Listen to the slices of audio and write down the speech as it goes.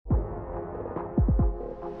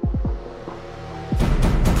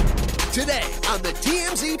Today on the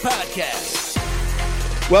TMZ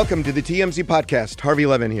Podcast. Welcome to the TMZ Podcast. Harvey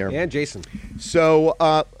Levin here. And Jason. So,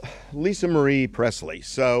 Lisa Marie Presley.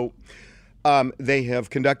 So, they have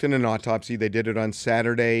conducted an autopsy. They did it on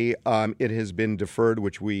Saturday. It has been deferred,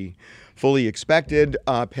 which we fully expected,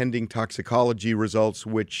 pending toxicology results,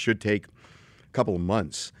 which should take a couple of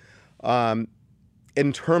months.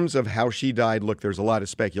 In terms of how she died, look, there's a lot of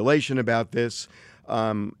speculation about this.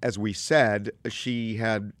 As we said, she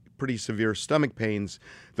had pretty severe stomach pains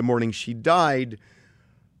the morning she died.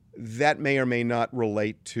 That may or may not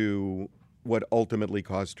relate to what ultimately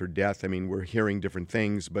caused her death. I mean, we're hearing different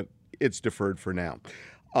things, but it's deferred for now.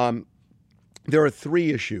 There are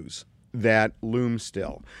three issues that loom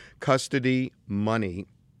still: custody, money,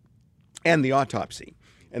 and the autopsy.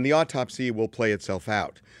 And the autopsy will play itself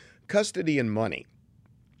out. Custody and money.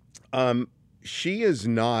 She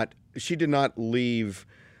did not leave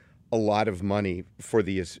a lot of money for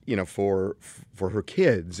for her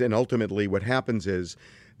kids. And ultimately what happens is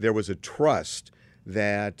there was a trust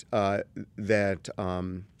that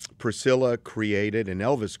Priscilla created and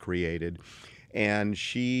Elvis created, and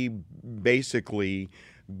she basically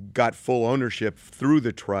got full ownership through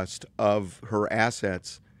the trust of her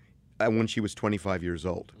assets when she was 25 years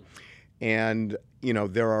old. And,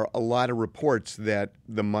 there are a lot of reports that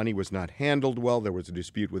the money was not handled well. There was a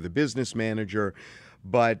dispute with a business manager.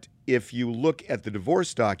 But if you look at the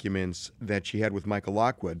divorce documents that she had with Michael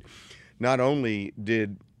Lockwood, not only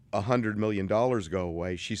did $100 million go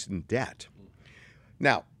away, she's in debt.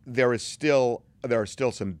 Now, there are still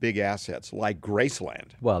some big assets like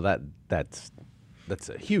Graceland. Well, that's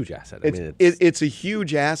a huge asset. It's a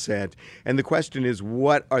huge asset, and the question is,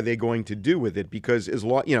 what are they going to do with it? Because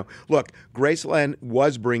look, Graceland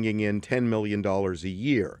was bringing in $10 million a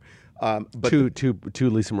year. But to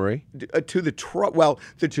Lisa Marie? To the trust. Well,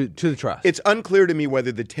 to the trust. It's unclear to me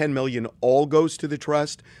whether the $10 million all goes to the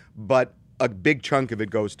trust, but a big chunk of it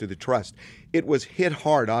goes to the trust. It was hit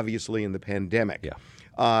hard, obviously, in the pandemic. Yeah.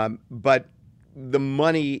 But the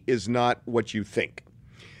money is not what you think.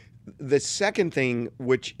 The second thing,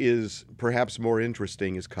 which is perhaps more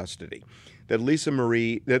interesting, is custody.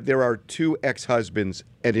 That there are two ex-husbands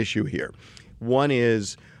at issue here. One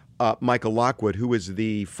is Michael Lockwood, who is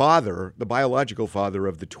the biological father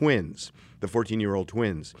of the twins, the 14-year-old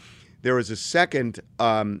twins. There is a second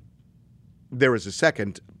person,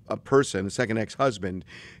 a second ex-husband,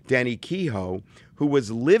 Danny Kehoe, who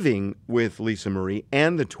was living with Lisa Marie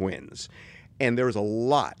and the twins. And there was a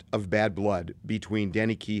lot of bad blood between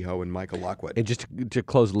Danny Kehoe and Michael Lockwood. And just to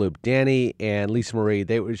close the loop, Danny and Lisa Marie,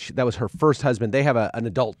 that was her first husband. They have an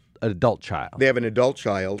adult child. They have an adult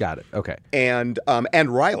child. Got it. Okay. And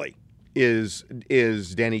Riley is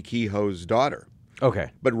Danny Kehoe's daughter.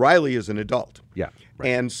 Okay. But Riley is an adult. Yeah. Right.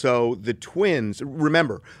 And so the twins,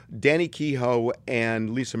 remember, Danny Kehoe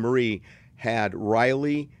and Lisa Marie had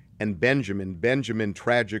Riley and Benjamin. Benjamin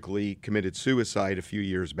tragically committed suicide a few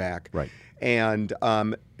years back. Right. And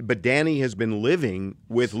but Danny has been living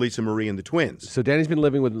with Lisa Marie and the twins. So Danny's been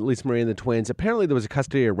living with Lisa Marie and the twins. Apparently, there was a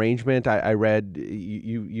custody arrangement. I read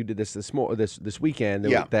you did this weekend.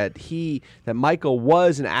 Yeah. That Michael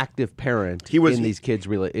was an active parent in this kid's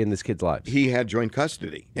lives. He had joint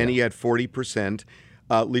custody, and he had 40%.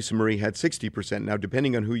 Lisa Marie had 60%. Now,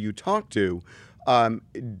 depending on who you talk to,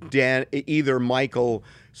 either Michael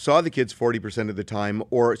saw the kids 40% of the time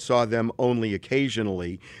or saw them only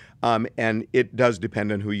occasionally. And it does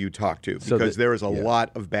depend on who you talk to, because there is a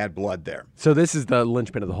lot of bad blood there. So this is the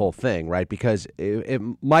linchpin of the whole thing, right? Because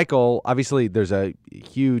Michael, obviously there's a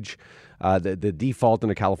huge, the default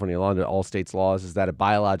under California law, under all states' laws, is that a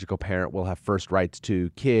biological parent will have first rights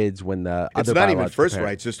to kids when the it's other not even first parent,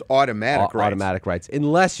 rights, just automatic rights. Automatic rights,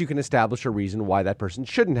 unless you can establish a reason why that person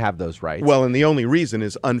shouldn't have those rights. Well, and the only reason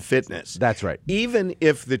is unfitness. That's right. Even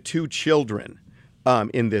if the two children,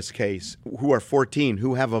 in this case, who are 14,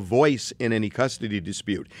 who have a voice in any custody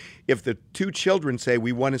dispute, if the two children say,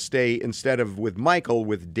 we want to stay, instead of with Michael,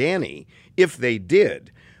 with Danny, if they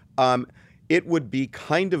did, it would be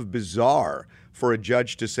kind of bizarre for a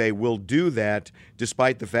judge to say, we'll do that,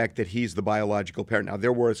 despite the fact that he's the biological parent. Now,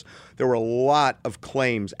 there were a lot of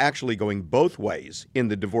claims actually going both ways in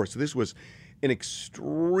the divorce. So this was an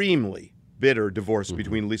extremely bitter divorce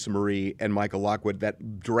between Lisa Marie and Michael Lockwood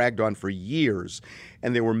that dragged on for years.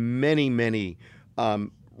 And there were many, many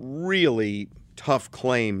really tough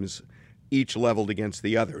claims, each leveled against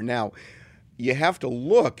the other. Now, you have to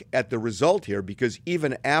look at the result here, because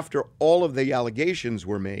even after all of the allegations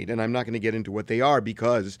were made, and I'm not going to get into what they are,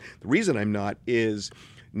 because the reason I'm not is,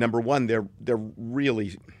 number one, they're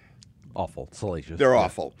really awful, salacious. They're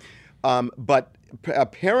awful. But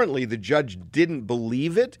apparently the judge didn't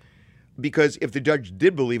believe it because if the judge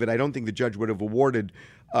did believe it, I don't think the judge would have awarded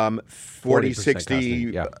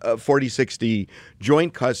 40-60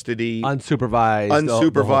 joint custody,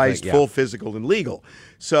 unsupervised, full physical and legal.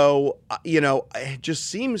 So, it just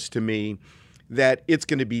seems to me that it's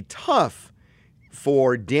going to be tough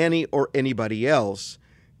for Danny or anybody else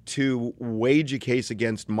to wage a case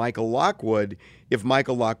against Michael Lockwood if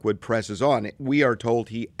Michael Lockwood presses on. We are told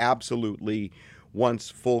he absolutely wants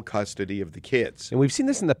full custody of the kids. And we've seen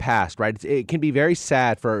this in the past, right? It can be very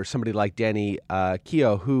sad for somebody like Danny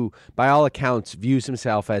Keough, who, by all accounts, views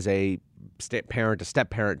himself as a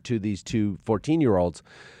step-parent to these two 14-year-olds.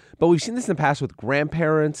 But we've seen this in the past with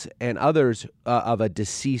grandparents and others of a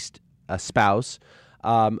deceased spouse.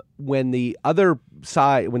 When the other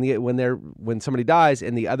side, when somebody dies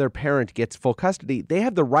and the other parent gets full custody, they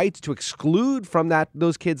have the rights to exclude from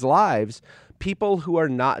those kids' lives people who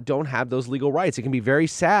don't have those legal rights. It can be very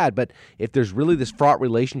sad, but if there's really this fraught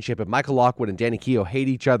relationship, if Michael Lockwood and Danny Keough hate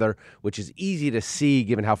each other, which is easy to see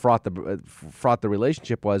given how fraught the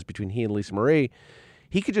relationship was between he and Lisa Marie,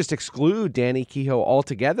 he could just exclude Danny Keough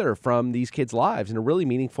altogether from these kids' lives in a really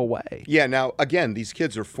meaningful way. Yeah, now, again, these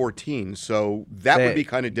kids are 14, so that would be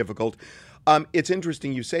kind of difficult. It's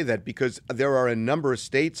interesting you say that because there are a number of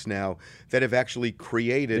states now that have actually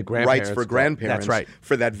created rights for grandparents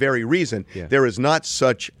for that very reason. Yeah. There is not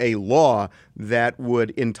such a law that would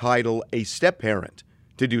entitle a step-parent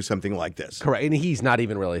to do something like this. Correct. And he's not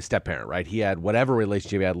even really a step-parent, right? He had whatever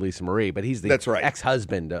relationship he had with Lisa Marie, but he's the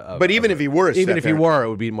ex-husband of... But even if he were a step-parent... Even if he were, it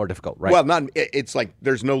would be more difficult, right? Well, it's like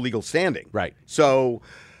there's no legal standing. Right. So,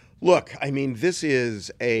 look, I mean, this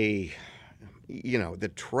is the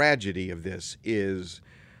tragedy of this is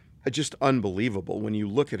just unbelievable when you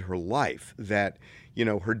look at her life that,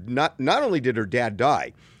 not only did her dad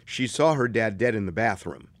die, she saw her dad dead in the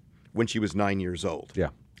bathroom when she was 9 years old. Yeah.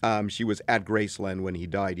 She was at Graceland when he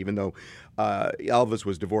died. Even though Elvis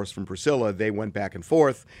was divorced from Priscilla, they went back and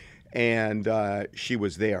forth, and she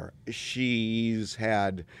was there. She's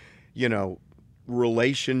had,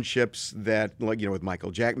 relationships that, with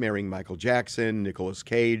marrying Michael Jackson, Nicolas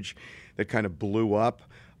Cage, that kind of blew up.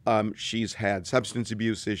 She's had substance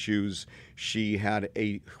abuse issues. She had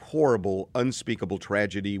a horrible, unspeakable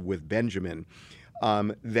tragedy with Benjamin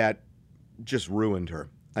that just ruined her.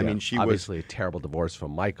 I mean, she obviously a terrible divorce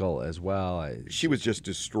from Michael as well. She was just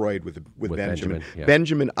destroyed with Benjamin. Yeah.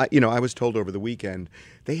 Benjamin, I was told over the weekend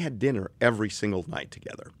they had dinner every single night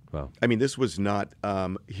together. Wow. I mean, this was not,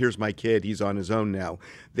 here's my kid, he's on his own now.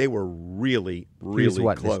 They were really, really he was,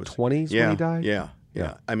 what, close. In his 20s when he died? Yeah.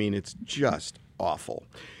 I mean, it's just awful.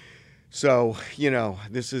 So,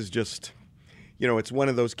 this is just, it's one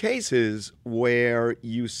of those cases where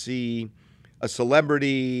you see a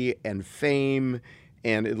celebrity and fame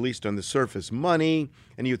and, at least on the surface, money,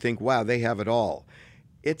 and you think, wow, they have it all.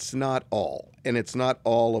 It's not all, and it's not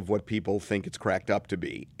all of what people think it's cracked up to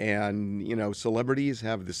be. And, celebrities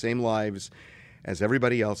have the same lives as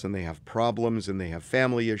everybody else, and they have problems, and they have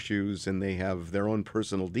family issues, and they have their own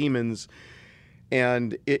personal demons.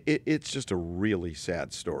 And it's just a really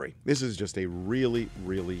sad story. This is just a really,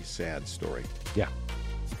 really sad story. Yeah.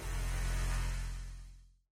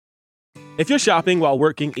 If you're shopping while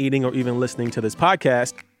working, eating, or even listening to this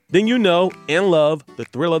podcast, then you know and love the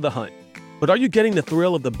thrill of the hunt. But are you getting the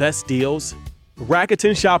thrill of the best deals?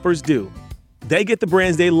 Rakuten shoppers do. They get the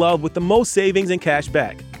brands they love with the most savings and cash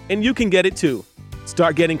back. And you can get it too.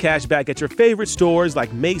 Start getting cash back at your favorite stores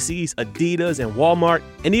like Macy's, Adidas, and Walmart,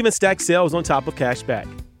 and even stack sales on top of cash back.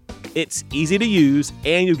 It's easy to use,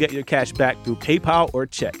 and you get your cash back through PayPal or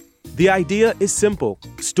check. The idea is simple.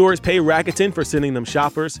 Stores pay Rakuten for sending them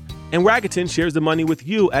shoppers, and Rakuten shares the money with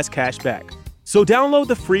you as cash back. So download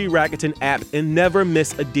the free Rakuten app and never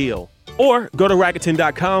miss a deal. Or go to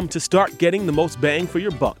Rakuten.com to start getting the most bang for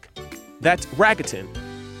your buck. That's Rakuten.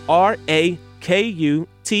 Rakuten.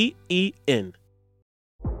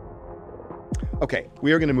 Okay,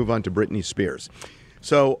 we are going to move on to Britney Spears.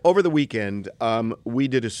 So over the weekend, we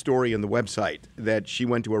did a story on the website that she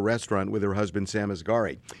went to a restaurant with her husband, Sam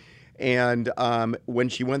Asghari. And when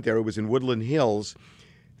she went there, it was in Woodland Hills.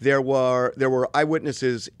 There were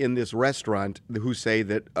eyewitnesses in this restaurant who say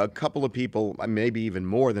that a couple of people, maybe even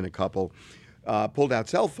more than a couple, pulled out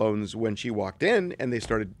cell phones when she walked in, and they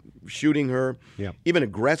started shooting her, even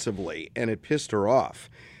aggressively, and it pissed her off.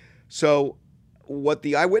 So what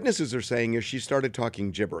the eyewitnesses are saying is she started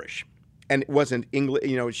talking gibberish. And it wasn't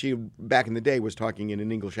English, she back in the day was talking in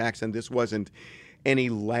an English accent. This wasn't any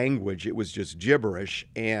language. It was just gibberish.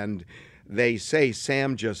 And they say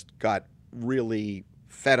Sam just got really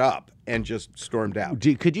fed up and just stormed out.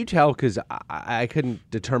 Could you tell, because I couldn't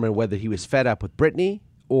determine whether he was fed up with Britney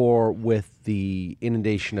or with the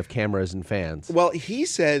inundation of cameras and fans? Well, he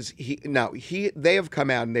says they have come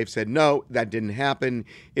out and they've said, no, that didn't happen.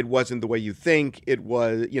 It wasn't the way you think. It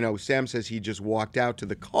was, Sam says he just walked out to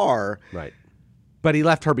the car. Right. But he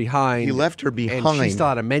left her behind. He left her behind. And she still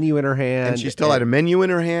had a menu in her hand. And she still had a menu in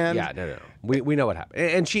her hand. Yeah, no. We know what happened.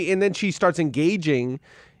 And then she starts engaging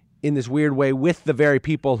in this weird way with the very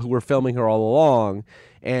people who were filming her all along,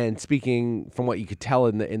 and speaking, from what you could tell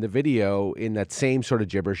in the video, in that same sort of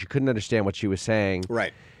gibberish. You couldn't understand what she was saying.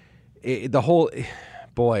 Right. It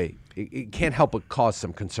can't help but cause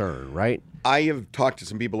some concern, right? I have talked to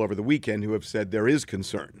some people over the weekend who have said there is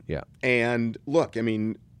concern. Yeah. And look, I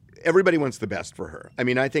mean, everybody wants the best for her. I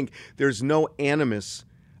mean, I think there's no animus.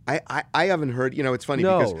 I haven't heard, it's funny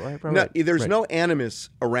because there's no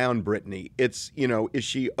animus around Britney. It's, is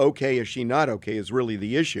she okay? Is she not okay is really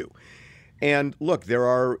the issue. And look, there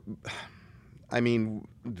are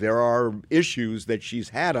issues that she's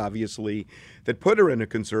had, obviously, that put her in a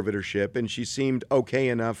conservatorship, and she seemed okay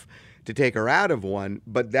enough to take her out of one,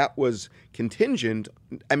 but that was contingent.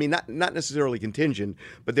 I mean, not necessarily contingent,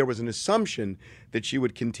 but there was an assumption that she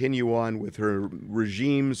would continue on with her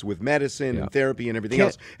regimes, with medicine and therapy and everything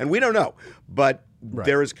else. And we don't know, but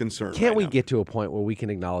there is concern. Can't we get to a point where we can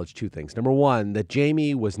acknowledge two things? Number one, that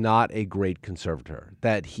Jamie was not a great conservator,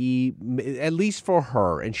 that he, at least for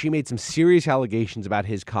her, and she made some serious allegations about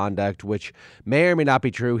his conduct, which may or may not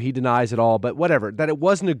be true. He denies it all, but whatever, that it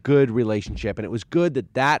wasn't a good relationship, and it was good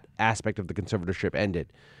that aspect of the conservatorship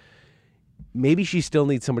ended. Maybe she still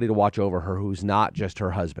needs somebody to watch over her who's not just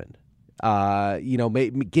her husband.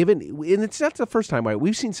 Given, and it's not the first time, right?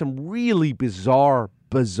 We've seen some really bizarre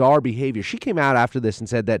behavior. She came out after this and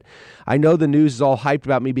said that, I know the news is all hyped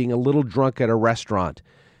about me being a little drunk at a restaurant.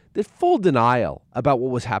 The full denial about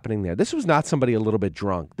what was happening there. This was not somebody a little bit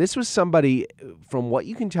drunk. This was somebody, from what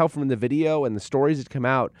you can tell from the video and the stories that come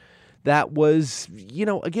out, that was,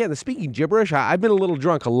 again, the speaking gibberish. I've been a little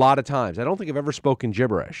drunk a lot of times. I don't think I've ever spoken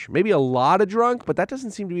gibberish. Maybe a lot of drunk, but that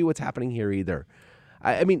doesn't seem to be what's happening here either.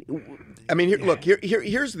 Here's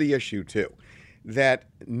the issue, too, that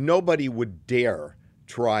nobody would dare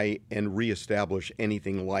try and reestablish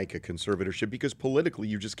anything like a conservatorship because politically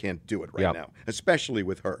you just can't do it right now, especially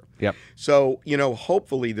with her. Yep. So,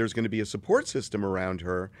 hopefully there's going to be a support system around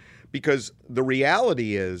her, because the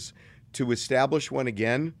reality is, to establish one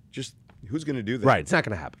again, just who's going to do that? Right, it's not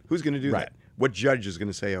going to happen. Who's going to do that? What judge is going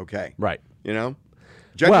to say okay? Right.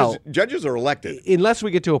 Judges are elected. Unless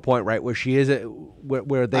we get to a point, right, where she is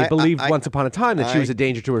where they believed once upon a time that she was a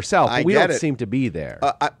danger to herself. But we don't seem to be there.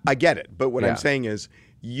 I get it. But what I'm saying is,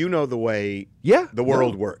 the way the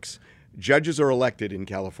world works. Judges are elected in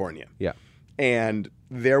California. Yeah. And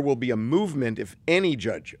there will be a movement, if any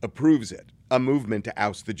judge approves it, a movement to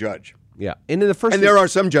oust the judge. Yeah. And there are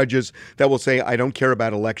some judges that will say, I don't care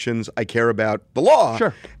about elections, I care about the law.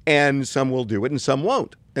 Sure. And some will do it and some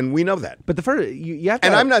won't. And we know that. But you have to.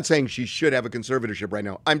 And I'm not saying she should have a conservatorship right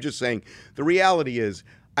now. I'm just saying the reality is,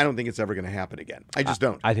 I don't think it's ever going to happen again. I just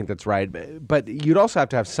don't. I think that's right. But you'd also have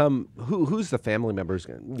to have some. Who's the family members?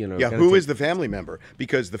 Who is the family member?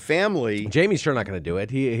 Because the family. Jamie's sure not going to do it.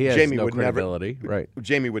 He has no credibility. Right.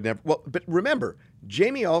 Jamie would never. Well, but remember,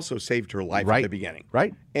 Jamie also saved her life at the beginning.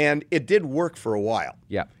 Right. And it did work for a while.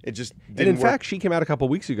 Yeah. It just didn't And in work. fact, she came out a couple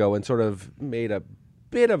weeks ago and sort of made a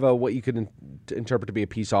bit of what you could interpret to be a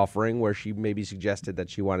peace offering, where she maybe suggested that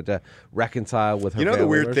she wanted to reconcile with her family. The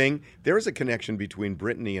weird thing? There is a connection between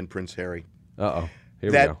Britney and Prince Harry. Uh-oh.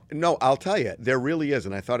 Here we go. No, I'll tell you. There really is,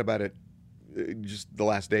 and I thought about it just the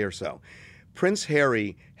last day or so. Prince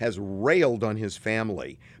Harry has railed on his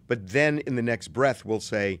family, but then in the next breath will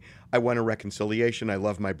say, I want a reconciliation. I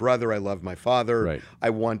love my brother. I love my father. Right. I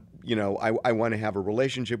want, I want to have a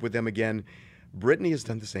relationship with them again. Britney has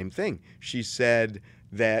done the same thing. She said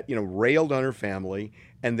that, railed on her family,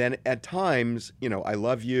 and then at times, I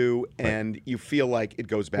love you, and you feel like it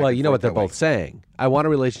goes back. Well, and you know forth what they're that way. both saying. I want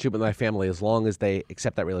a relationship with my family as long as they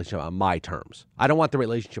accept that relationship on my terms. I don't want the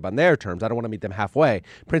relationship on their terms. I don't want to meet them halfway.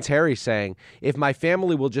 Prince Harry's saying, if my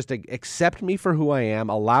family will just accept me for who I am,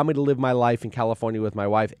 allow me to live my life in California with my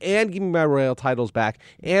wife, and give me my royal titles back,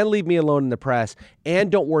 and leave me alone in the press,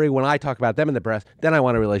 and don't worry when I talk about them in the press, then I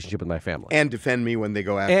want a relationship with my family. And defend me when they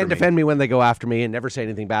go after me. And defend me when they go after me and never say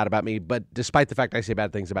anything bad about me. But despite the fact I say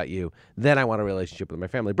bad things about you, then I want a relationship with my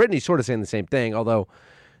family. Britney's sort of saying the same thing, although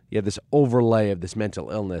you have this overlay of this mental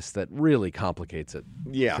illness that really complicates it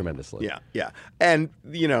tremendously. Yeah. And,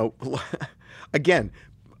 again,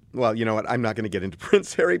 well, you know what? I'm not going to get into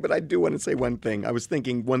Prince Harry, but I do want to say one thing. I was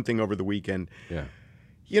thinking one thing over the weekend. Yeah.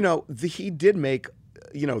 He did make,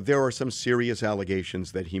 there are some serious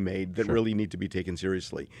allegations that he made that really need to be taken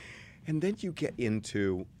seriously. And then you get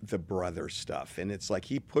into the brother stuff, and it's like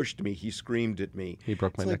he pushed me, he screamed at me. He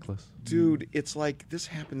broke my It's like, necklace. dude. It's like this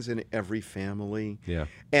happens in every family. Yeah.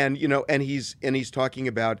 And and he's talking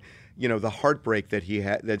about the heartbreak that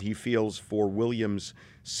he feels for William's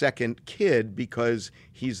second kid because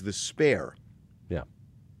he's the spare. Yeah.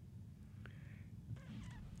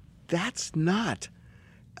 That's not.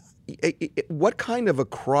 What kind of a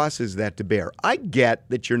cross is that to bear? I get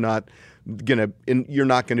that you're not gonna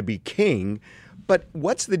be king, but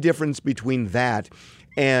what's the difference between that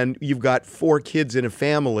and you've got 4 kids in a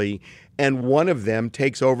family and one of them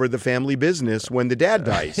takes over the family business when the dad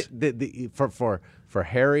dies? For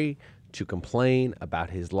Harry to complain about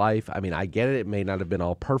his life, I mean, I get it. It may not have been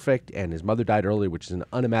all perfect, and his mother died early, which is an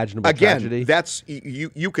unimaginable tragedy. Again, that's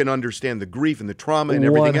you can understand the grief and the trauma and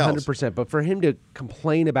everything else. 100%. But for him to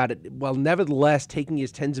complain about it, while nevertheless taking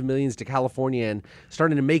his tens of millions to California and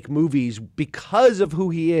starting to make movies because of who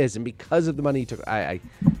he is and because of the money he took,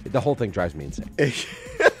 the whole thing drives me insane.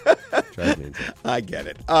 Drives me insane. I get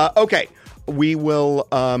it. Okay. We will,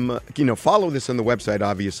 follow this on the website,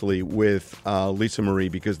 obviously, with Lisa Marie,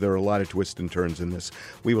 because there are a lot of twists and turns in this.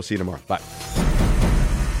 We will see you tomorrow. Bye.